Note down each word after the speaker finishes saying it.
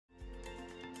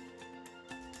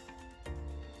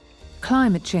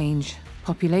Climate change,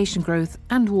 population growth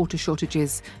and water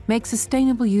shortages make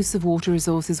sustainable use of water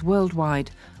resources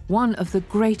worldwide one of the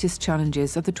greatest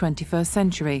challenges of the 21st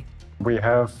century. We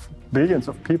have billions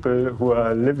of people who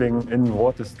are living in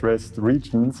water-stressed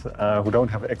regions who don't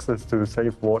have access to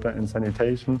safe water and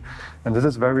sanitation. And this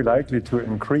is very likely to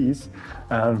increase.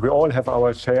 And we all have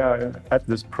our share at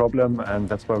this problem, and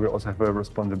that's why we also have a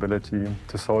responsibility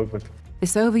to solve it.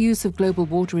 This overuse of global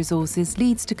water resources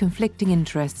leads to conflicting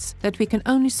interests that we can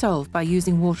only solve by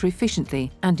using water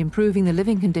efficiently and improving the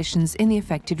living conditions in the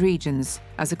affected regions.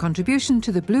 As a contribution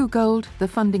to the Blue Gold, the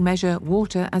funding measure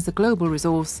Water as a Global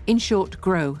Resource, in short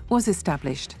GRoW, was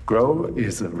established. GRoW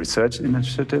is a research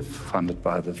initiative funded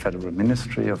by the Federal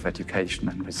Ministry of Education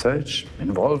and Research,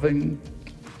 involving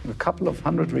a couple of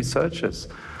hundred researchers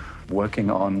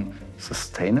working on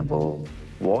sustainable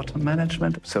water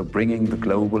management, so bringing the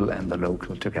global and the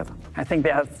local together. I think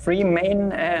there are three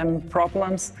main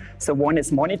problems. So one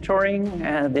is monitoring.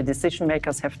 The decision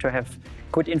makers have to have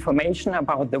good information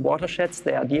about the watersheds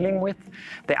they are dealing with.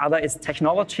 The other is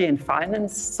technology and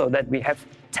finance, so that we have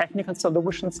technical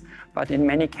solutions, but in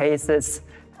many cases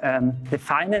the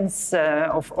finance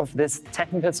of these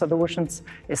technical solutions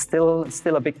is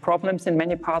still a big problem in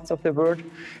many parts of the world.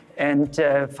 And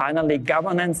finally,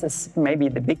 governance is maybe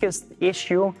the biggest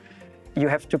issue. You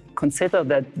have to consider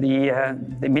that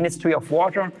the Ministry of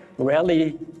Water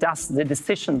rarely does the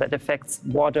decision that affects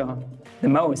water the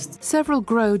most. Several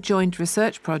GRoW joint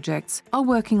research projects are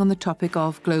working on the topic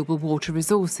of global water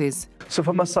resources. So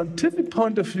from a scientific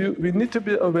point of view, we need to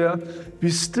be aware we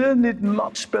still need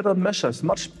much better measures,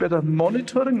 much better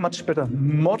monitoring, much better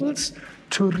models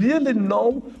to really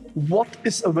know what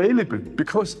is available,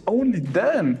 because only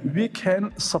then we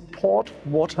can support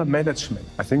water management.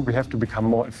 I think we have to become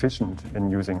more efficient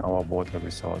in using our water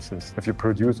resources. If you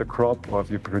produce a crop or if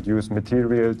you produce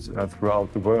materials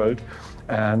throughout the world,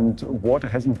 and water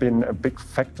hasn't been a big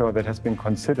factor that has been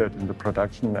considered in the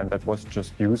production, and that was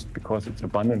just used because it's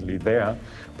abundantly there,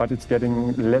 but it's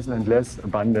getting less and less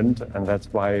abundant, and that's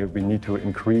why we need to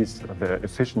increase the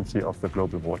efficiency of the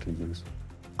global water use.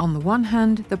 On the one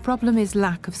hand, the problem is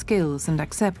lack of skills and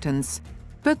acceptance,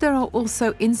 but there are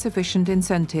also insufficient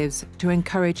incentives to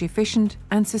encourage efficient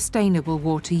and sustainable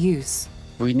water use.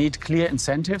 We need clear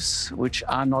incentives which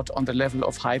are not on the level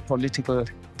of high political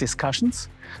discussions,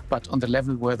 but on the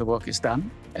level where the work is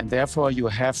done. And therefore you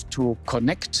have to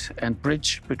connect and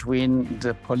bridge between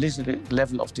the political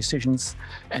level of decisions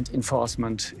and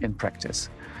enforcement in practice.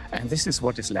 And this is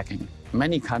what is lacking.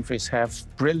 Many countries have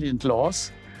brilliant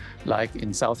laws, like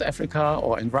in South Africa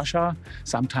or in Russia.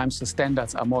 Sometimes the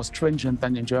standards are more stringent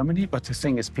than in Germany, but the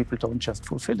thing is people don't just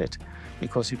fulfill it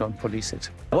because you don't police it.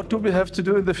 What do we have to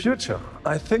do in the future?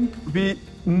 I think we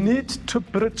need to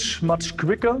bridge much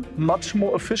quicker, much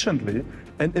more efficiently,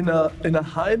 and in a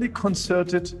highly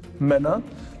concerted manner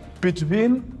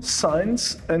between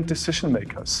science and decision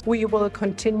makers. We will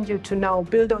continue to now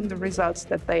build on the results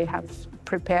that they have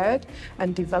prepared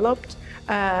and developed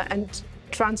and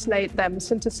translate them,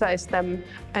 synthesize them,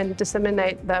 and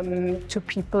disseminate them to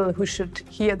people who should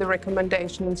hear the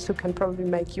recommendations, who can probably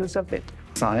make use of it.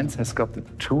 Science has got the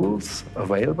tools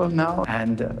available now,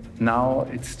 and now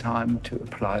it's time to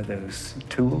apply those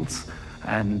tools.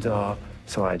 And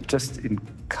so I just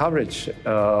encourage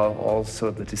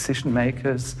also the decision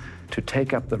makers to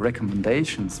take up the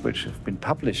recommendations which have been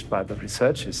published by the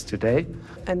researchers today.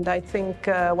 And I think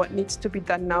what needs to be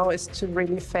done now is to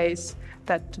really face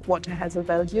that water has a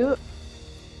value.